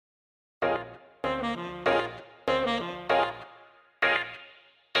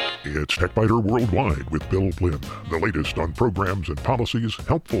It's TechByter Worldwide with Bill Blinn. The latest on programs and policies,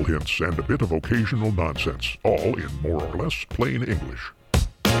 helpful hints, and a bit of occasional nonsense, all in more or less plain English.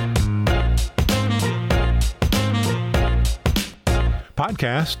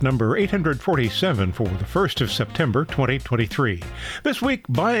 Podcast number 847 for the 1st of September 2023. This week,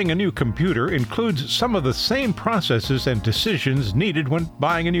 buying a new computer includes some of the same processes and decisions needed when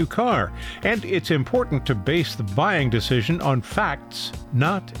buying a new car, and it's important to base the buying decision on facts,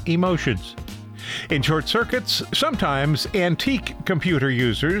 not emotions. In short circuits, sometimes antique computer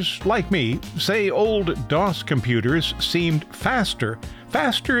users, like me, say old DOS computers seemed faster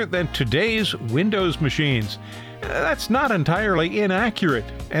than today's Windows machines. That's not entirely inaccurate,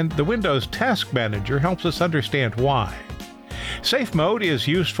 and the Windows Task Manager helps us understand why. Safe mode is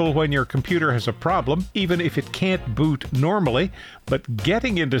useful when your computer has a problem, even if it can't boot normally, but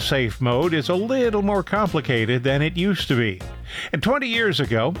getting into safe mode is a little more complicated than it used to be. And 20 years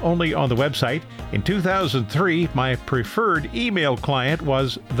ago, only on the website, in 2003, my preferred email client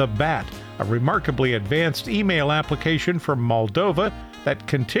was the BAT, a remarkably advanced email application from Moldova that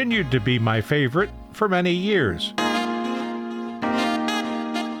continued to be my favorite for many years.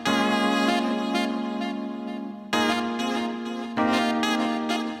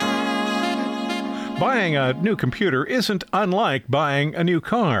 Buying a new computer isn't unlike buying a new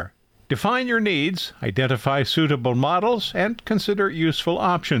car. Define your needs, identify suitable models, and consider useful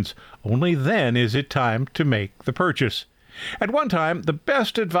options. Only then is it time to make the purchase. At one time, the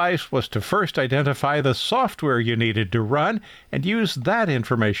best advice was to first identify the software you needed to run and use that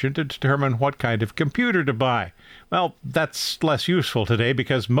information to determine what kind of computer to buy. Well, that's less useful today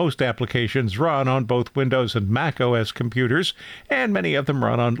because most applications run on both Windows and Mac OS computers, and many of them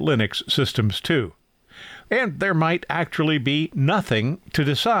run on Linux systems too. And there might actually be nothing to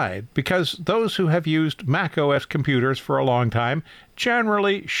decide, because those who have used Mac OS computers for a long time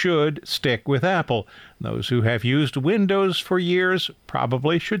generally should stick with Apple. Those who have used Windows for years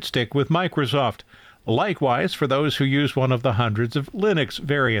probably should stick with Microsoft. Likewise, for those who use one of the hundreds of Linux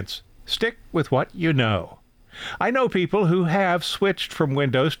variants, stick with what you know. I know people who have switched from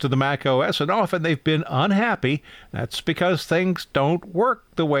Windows to the Mac OS, and often they've been unhappy. That's because things don't work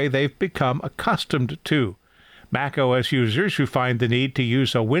the way they've become accustomed to. Mac OS users who find the need to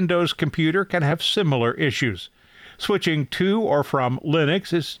use a Windows computer can have similar issues. Switching to or from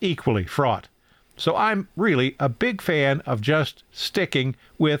Linux is equally fraught. So I'm really a big fan of just sticking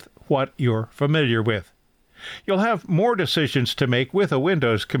with what you're familiar with. You'll have more decisions to make with a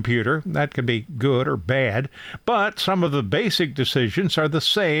Windows computer. That can be good or bad, but some of the basic decisions are the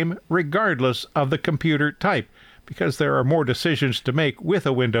same regardless of the computer type, because there are more decisions to make with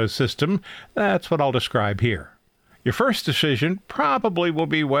a Windows system. That's what I'll describe here. Your first decision probably will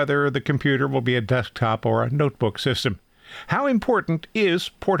be whether the computer will be a desktop or a notebook system. How important is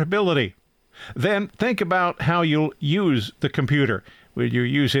portability? Then think about how you'll use the computer. Will you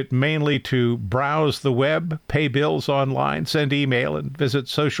use it mainly to browse the web, pay bills online, send email, and visit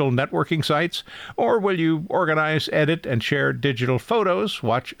social networking sites? Or will you organize, edit, and share digital photos,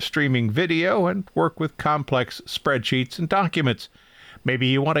 watch streaming video, and work with complex spreadsheets and documents? Maybe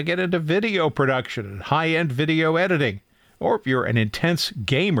you want to get into video production and high-end video editing, or if you're an intense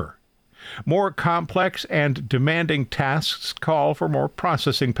gamer. More complex and demanding tasks call for more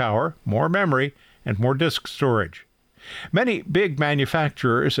processing power, more memory, and more disk storage. Many big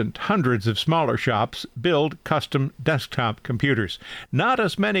manufacturers and hundreds of smaller shops build custom desktop computers. Not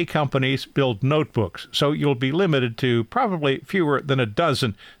as many companies build notebooks, so you'll be limited to probably fewer than a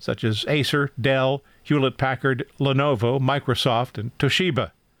dozen, such as Acer, Dell, Hewlett-Packard, Lenovo, Microsoft, and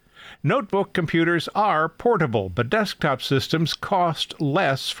Toshiba. Notebook computers are portable, but desktop systems cost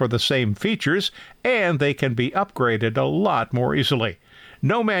less for the same features, and they can be upgraded a lot more easily.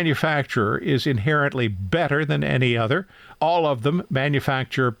 No manufacturer is inherently better than any other. All of them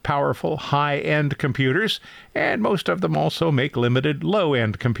manufacture powerful, high-end computers, and most of them also make limited,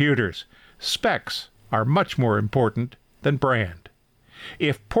 low-end computers. Specs are much more important than brand.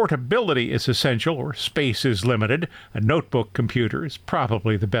 If portability is essential or space is limited, a notebook computer is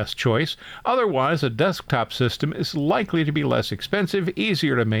probably the best choice. Otherwise, a desktop system is likely to be less expensive,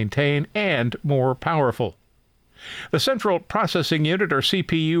 easier to maintain, and more powerful. The central processing unit, or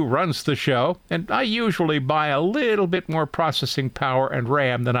CPU, runs the show, and I usually buy a little bit more processing power and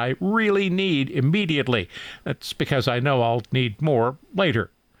RAM than I really need immediately. That's because I know I'll need more later.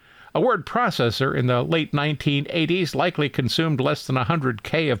 A word processor in the late 1980s likely consumed less than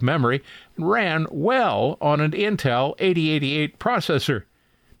 100K of memory and ran well on an Intel 8088 processor.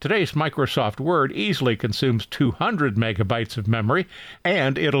 Today's Microsoft Word easily consumes 200 megabytes of memory,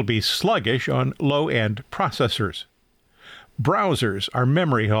 and it'll be sluggish on low-end processors. browsers are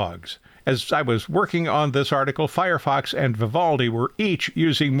memory hogs. As I was working on this article, Firefox and Vivaldi were each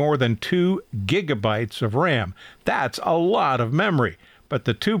using more than 2 gigabytes of RAM. That's a lot of memory, but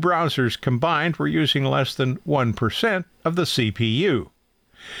the two browsers combined were using less than 1% of the CPU.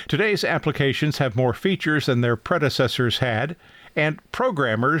 Today's applications have more features than their predecessors had, and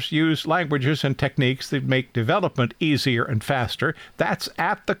programmers use languages and techniques that make development easier and faster. That's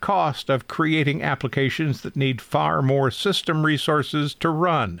at the cost of creating applications that need far more system resources to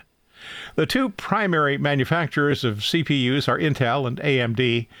run. The two primary manufacturers of CPUs are Intel and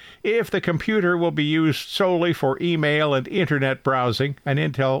AMD. If the computer will be used solely for email and internet browsing, an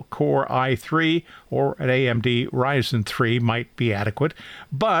Intel Core i3 or an AMD Ryzen 3 might be adequate,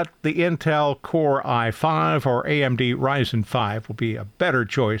 but the Intel Core i5 or AMD Ryzen 5 will be a better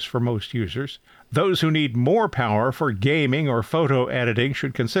choice for most users. Those who need more power for gaming or photo editing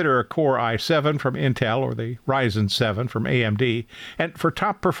should consider a Core i7 from Intel or the Ryzen 7 from AMD. And for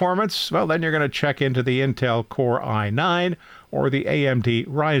top performance, well, then you're going to check into the Intel Core i9 or the AMD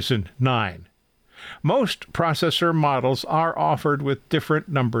Ryzen 9. Most processor models are offered with different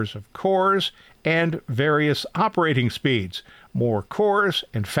numbers of cores and various operating speeds. More cores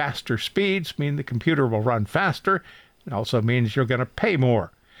and faster speeds mean the computer will run faster. It also means you're going to pay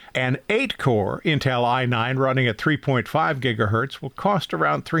more. An 8-core Intel i9 running at 3.5 GHz will cost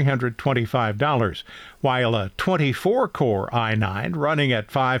around $325, while a 24-core i9 running at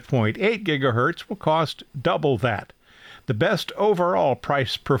 5.8 GHz will cost double that. The best overall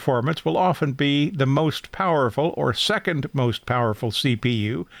price performance will often be the most powerful or second most powerful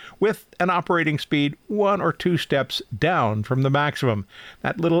CPU with an operating speed 1 or 2 steps down from the maximum.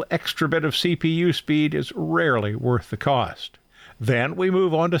 That little extra bit of CPU speed is rarely worth the cost. Then we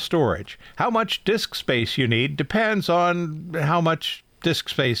move on to storage. How much disk space you need depends on how much disk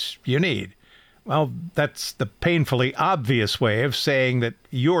space you need. Well, that's the painfully obvious way of saying that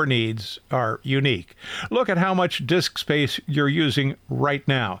your needs are unique. Look at how much disk space you're using right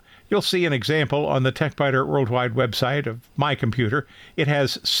now. You'll see an example on the TechByter Worldwide website of my computer. It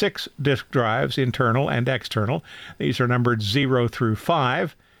has 6 disk drives, internal and external. These are numbered 0 through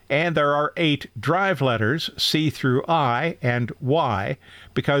 5. And there are 8 drive letters, C through I and Y,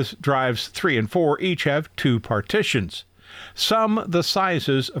 because drives 3 and 4 each have 2 partitions. Sum the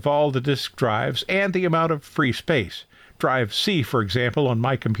sizes of all the disk drives and the amount of free space. Drive C, for example, on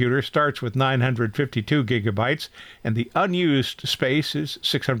my computer starts with 952 gigabytes, and the unused space is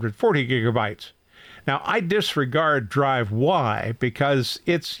 640 gigabytes. Now, I disregard drive Y because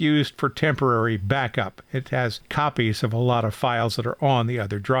it's used for temporary backup. It has copies of a lot of files that are on the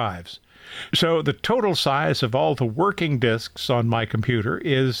other drives. So the total size of all the working disks on my computer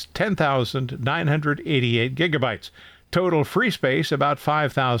is 10,988 gigabytes. Total free space about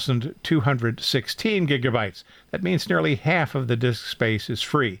 5,216 gigabytes. That means nearly half of the disk space is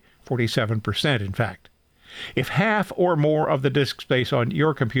free, 47% in fact. If half or more of the disk space on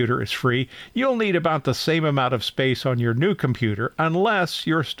your computer is free, you'll need about the same amount of space on your new computer unless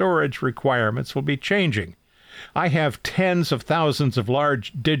your storage requirements will be changing. I have tens of thousands of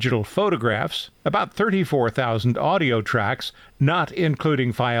large digital photographs, about 34,000 audio tracks, not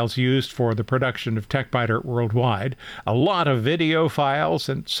including files used for the production of TechByter Worldwide, a lot of video files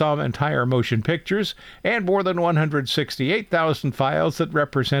and some entire motion pictures, and more than 168,000 files that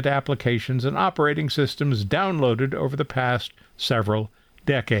represent applications and operating systems downloaded over the past several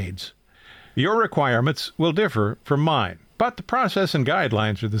decades. Your requirements will differ from mine, but the process and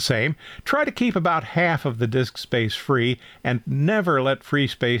guidelines are the same. Try to keep about half of the disk space free and never let free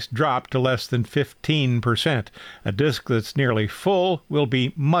space drop to less than 15%. A disk that's nearly full will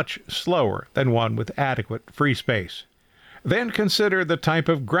be much slower than one with adequate free space. Then consider the type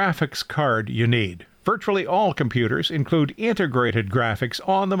of graphics card you need. Virtually all computers include integrated graphics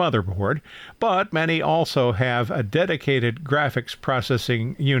on the motherboard, but many also have a dedicated graphics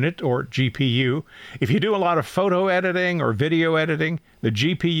processing unit, or GPU. If you do a lot of photo editing or video editing, the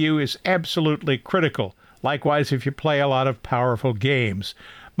GPU is absolutely critical. Likewise, if you play a lot of powerful games.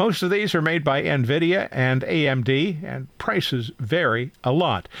 Most of these are made by NVIDIA and AMD, and prices vary a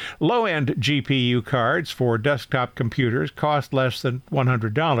lot. Low-end GPU cards for desktop computers cost less than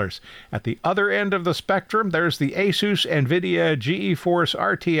 $100. At the other end of the spectrum, there's the Asus NVIDIA GeForce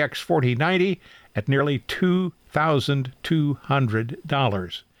RTX 4090 at nearly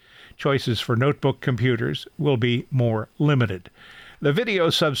 $2,200. Choices for notebook computers will be more limited. The video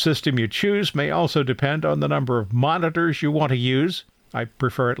subsystem you choose may also depend on the number of monitors you want to use. I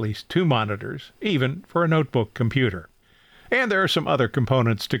prefer at least 2 monitors, even for a notebook computer. And there are some other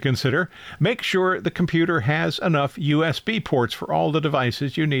components to consider. Make sure the computer has enough USB ports for all the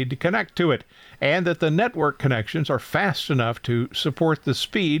devices you need to connect to it, and that the network connections are fast enough to support the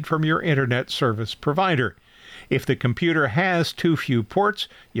speed from your internet service provider. If the computer has too few ports,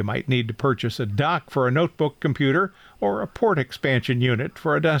 you might need to purchase a dock for a notebook computer or a port expansion unit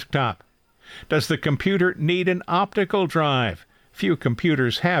for a desktop. Does the computer need an optical drive? Few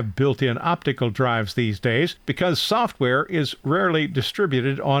computers have built-in optical drives these days because software is rarely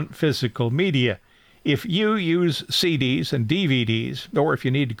distributed on physical media. If you use CDs and DVDs, or if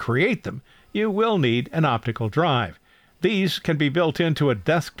you need to create them, you will need an optical drive. These can be built into a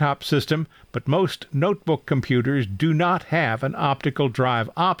desktop system, but most notebook computers do not have an optical drive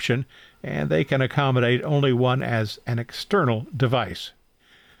option, and they can accommodate only one as an external device.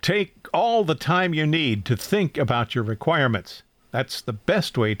 Take all the time you need to think about your requirements. That's the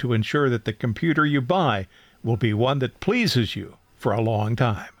best way to ensure that the computer you buy will be one that pleases you for a long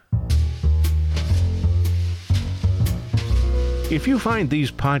time. If you find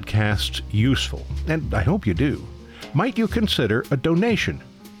these podcasts useful, and I hope you do, might you consider a donation?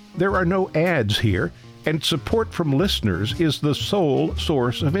 There are no ads here, and support from listeners is the sole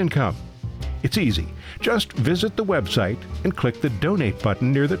source of income. It's easy. Just visit the website and click the donate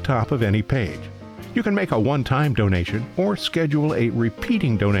button near the top of any page. You can make a one-time donation or schedule a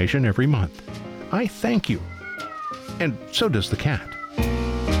repeating donation every month. I thank you. And so does the cat.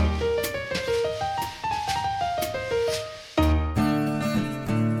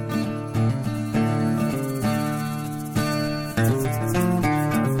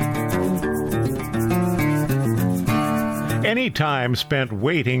 Any time spent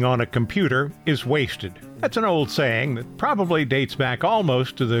waiting on a computer is wasted. That's an old saying that probably dates back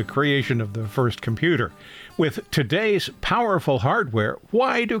almost to the creation of the first computer. With today's powerful hardware,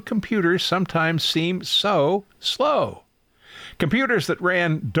 why do computers sometimes seem so slow? Computers that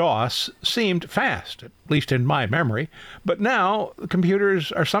ran DOS seemed fast, at least in my memory, but now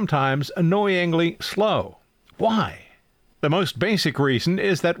computers are sometimes annoyingly slow. Why? The most basic reason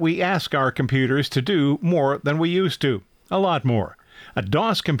is that we ask our computers to do more than we used to. A lot more. A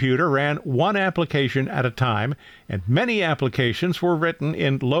DOS computer ran one application at a time, and many applications were written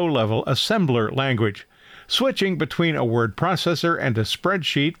in low-level assembler language. Switching between a word processor and a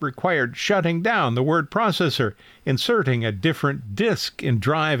spreadsheet required shutting down the word processor, inserting a different disk in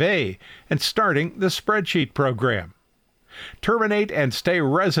drive A, and starting the spreadsheet program. Terminate and Stay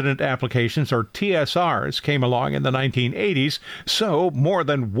Resident applications, or TSRs, came along in the 1980s, so more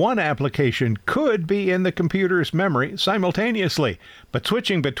than one application could be in the computer's memory simultaneously, but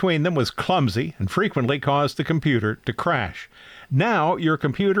switching between them was clumsy and frequently caused the computer to crash. Now your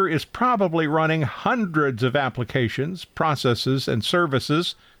computer is probably running hundreds of applications, processes, and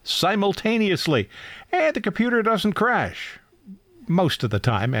services simultaneously, and the computer doesn't crash. Most of the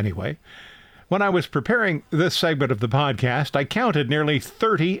time, anyway. When I was preparing this segment of the podcast, I counted nearly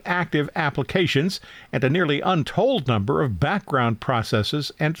 30 active applications and a nearly untold number of background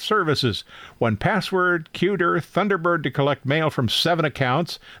processes and services. 1Password, Qt, Thunderbird to collect mail from 7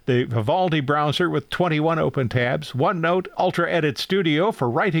 accounts, the Vivaldi browser with 21 open tabs, OneNote, Ultra Edit Studio for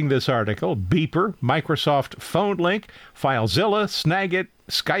writing this article, Beeper, Microsoft Phone Link, FileZilla, Snagit,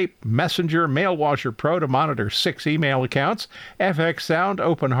 Skype, Messenger, Mailwasher Pro to monitor 6 email accounts, FX Sound,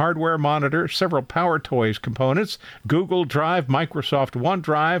 Open Hardware Monitor, several PowerToys components, Google Drive, Microsoft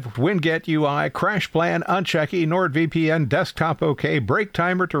OneDrive, Winget UI, CrashPlan, Unchecky, NordVPN, Desktop OK, Break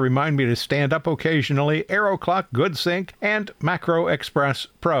Timer to remind me to stand up occasionally, AeroClock, GoodSync, and Macro Express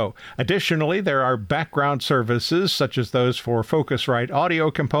Pro. Additionally, there are background services such as those for Focusrite audio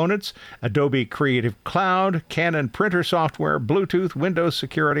components, Adobe Creative Cloud, Canon printer software, Bluetooth, Windows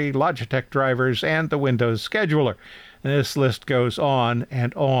Security, Logitech drivers, and the Windows Scheduler. This list goes on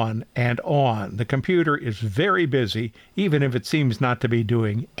and on and on. The computer is very busy, even if it seems not to be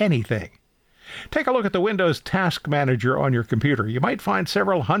doing anything. Take a look at the Windows Task Manager on your computer. You might find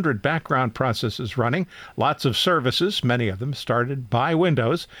several hundred background processes running, lots of services, many of them started by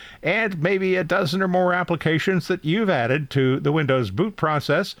Windows, and maybe a dozen or more applications that you've added to the Windows boot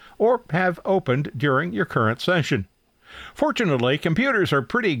process or have opened during your current session. Fortunately, computers are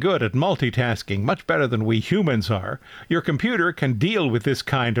pretty good at multitasking, much better than we humans are. Your computer can deal with this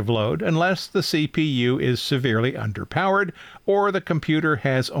kind of load unless the CPU is severely underpowered or the computer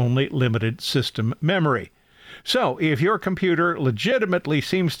has only limited system memory. So, if your computer legitimately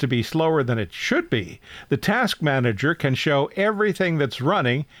seems to be slower than it should be, the Task Manager can show everything that's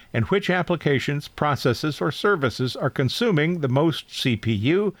running and which applications, processes, or services are consuming the most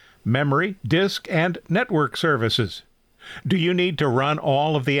CPU, memory, disk, and network services. Do you need to run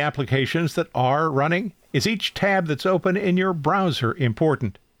all of the applications that are running? Is each tab that's open in your browser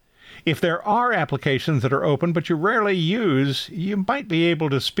important? If there are applications that are open but you rarely use, you might be able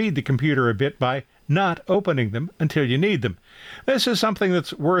to speed the computer a bit by not opening them until you need them. This is something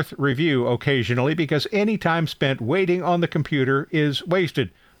that's worth review occasionally because any time spent waiting on the computer is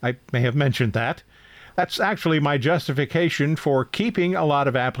wasted. I may have mentioned that. That's actually my justification for keeping a lot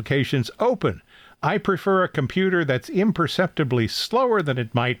of applications open. I prefer a computer that's imperceptibly slower than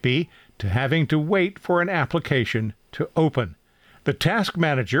it might be to having to wait for an application to open. The Task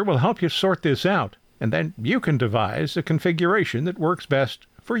Manager will help you sort this out, and then you can devise a configuration that works best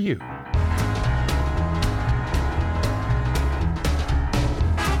for you.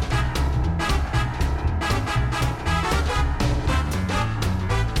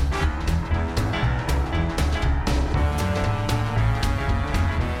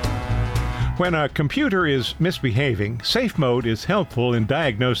 When a computer is misbehaving, Safe Mode is helpful in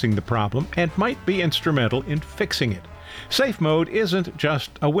diagnosing the problem and might be instrumental in fixing it. Safe Mode isn't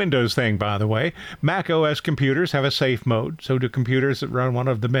just a Windows thing, by the way. Mac OS computers have a Safe Mode, so do computers that run one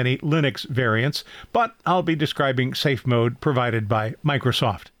of the many Linux variants, but I'll be describing Safe Mode provided by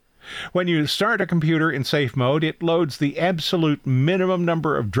Microsoft. When you start a computer in Safe Mode, it loads the absolute minimum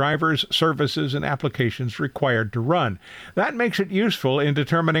number of drivers, services, and applications required to run. That makes it useful in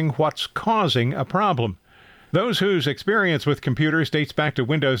determining what's causing a problem. Those whose experience with computers dates back to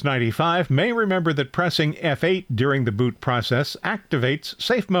Windows 95 may remember that pressing F8 during the boot process activates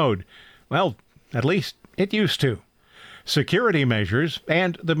Safe Mode. Well, at least it used to. Security measures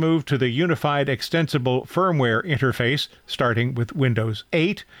and the move to the unified extensible firmware interface, starting with Windows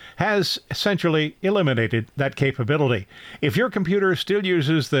 8, has essentially eliminated that capability. If your computer still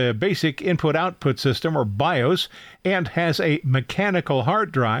uses the basic input-output system, or BIOS, and has a mechanical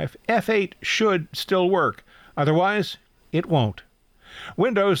hard drive, F8 should still work. Otherwise, it won't.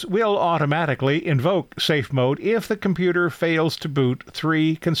 Windows will automatically invoke Safe Mode if the computer fails to boot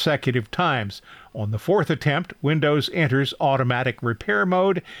 3 consecutive times. On the 4th attempt, Windows enters automatic repair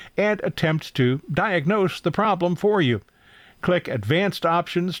mode and attempts to diagnose the problem for you. Click Advanced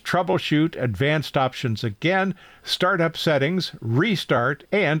Options, Troubleshoot, Advanced Options again, Startup Settings, Restart,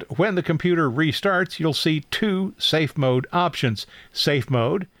 and when the computer restarts, you'll see 2 Safe Mode options, Safe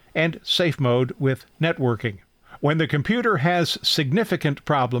Mode and Safe Mode with Networking. When the computer has significant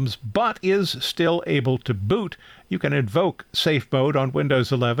problems but is still able to boot, you can invoke Safe Mode on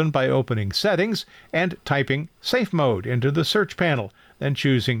Windows 11 by opening Settings and typing Safe Mode into the search panel, then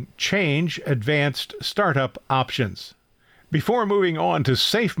choosing Change Advanced Startup Options. Before moving on to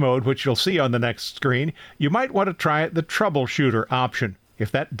Safe Mode, which you'll see on the next screen, you might want to try the Troubleshooter option.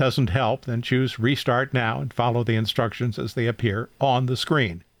 If that doesn't help, then choose Restart Now and follow the instructions as they appear on the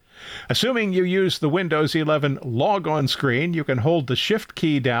screen. Assuming you use the Windows 11 logon screen, you can hold the Shift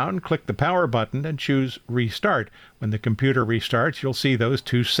key down, click the power button, and choose Restart. When the computer restarts, you'll see those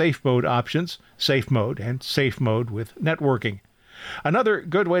 2 Safe Mode options, Safe Mode and Safe Mode with Networking. Another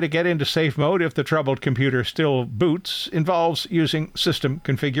good way to get into Safe Mode if the troubled computer still boots involves using System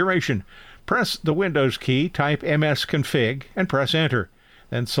Configuration. Press the Windows key, type msconfig, and press Enter.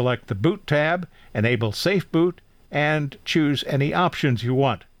 Then select the Boot tab, enable Safe Boot, and choose any options you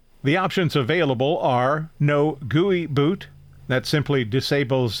want. The options available are No GUI Boot. That simply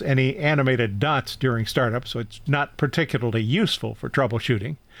disables any animated dots during startup, so it's not particularly useful for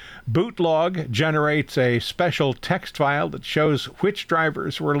troubleshooting. Bootlog generates a special text file that shows which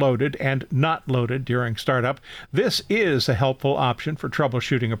drivers were loaded and not loaded during startup. This is a helpful option for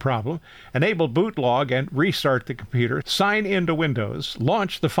troubleshooting a problem. Enable Bootlog and restart the computer. Sign into Windows,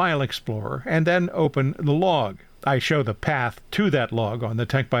 launch the File Explorer, and then open the log. I show the path to that log on the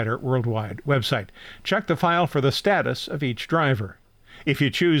TechByter Worldwide website. Check the file for the status of each driver. If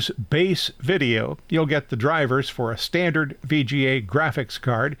you choose Base Video, you'll get the drivers for a standard VGA graphics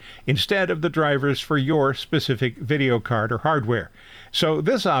card instead of the drivers for your specific video card or hardware. So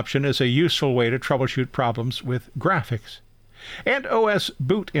this option is a useful way to troubleshoot problems with graphics. And OS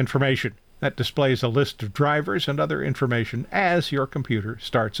boot information. That displays a list of drivers and other information as your computer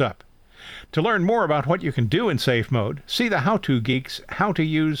starts up. To learn more about what you can do in Safe Mode, see the How To Geeks How to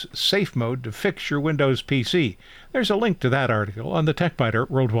Use Safe Mode to Fix Your Windows PC. There's a link to that article on the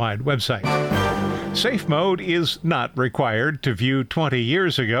TechByter Worldwide website. Safe Mode is not required to view 20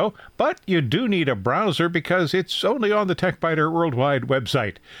 years ago, but you do need a browser because it's only on the TechByter Worldwide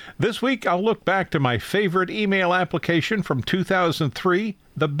website. This week, I'll look back to my favorite email application from 2003,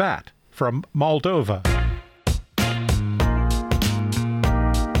 the BAT from Moldova.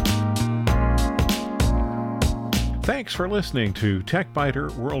 Thanks for listening to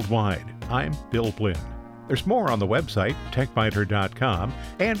TechByter Worldwide. I'm Bill Blinn. There's more on the website, techbyter.com,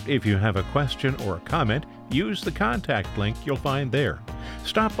 and if you have a question or a comment, use the contact link you'll find there.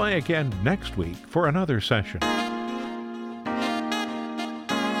 Stop by again next week for another session.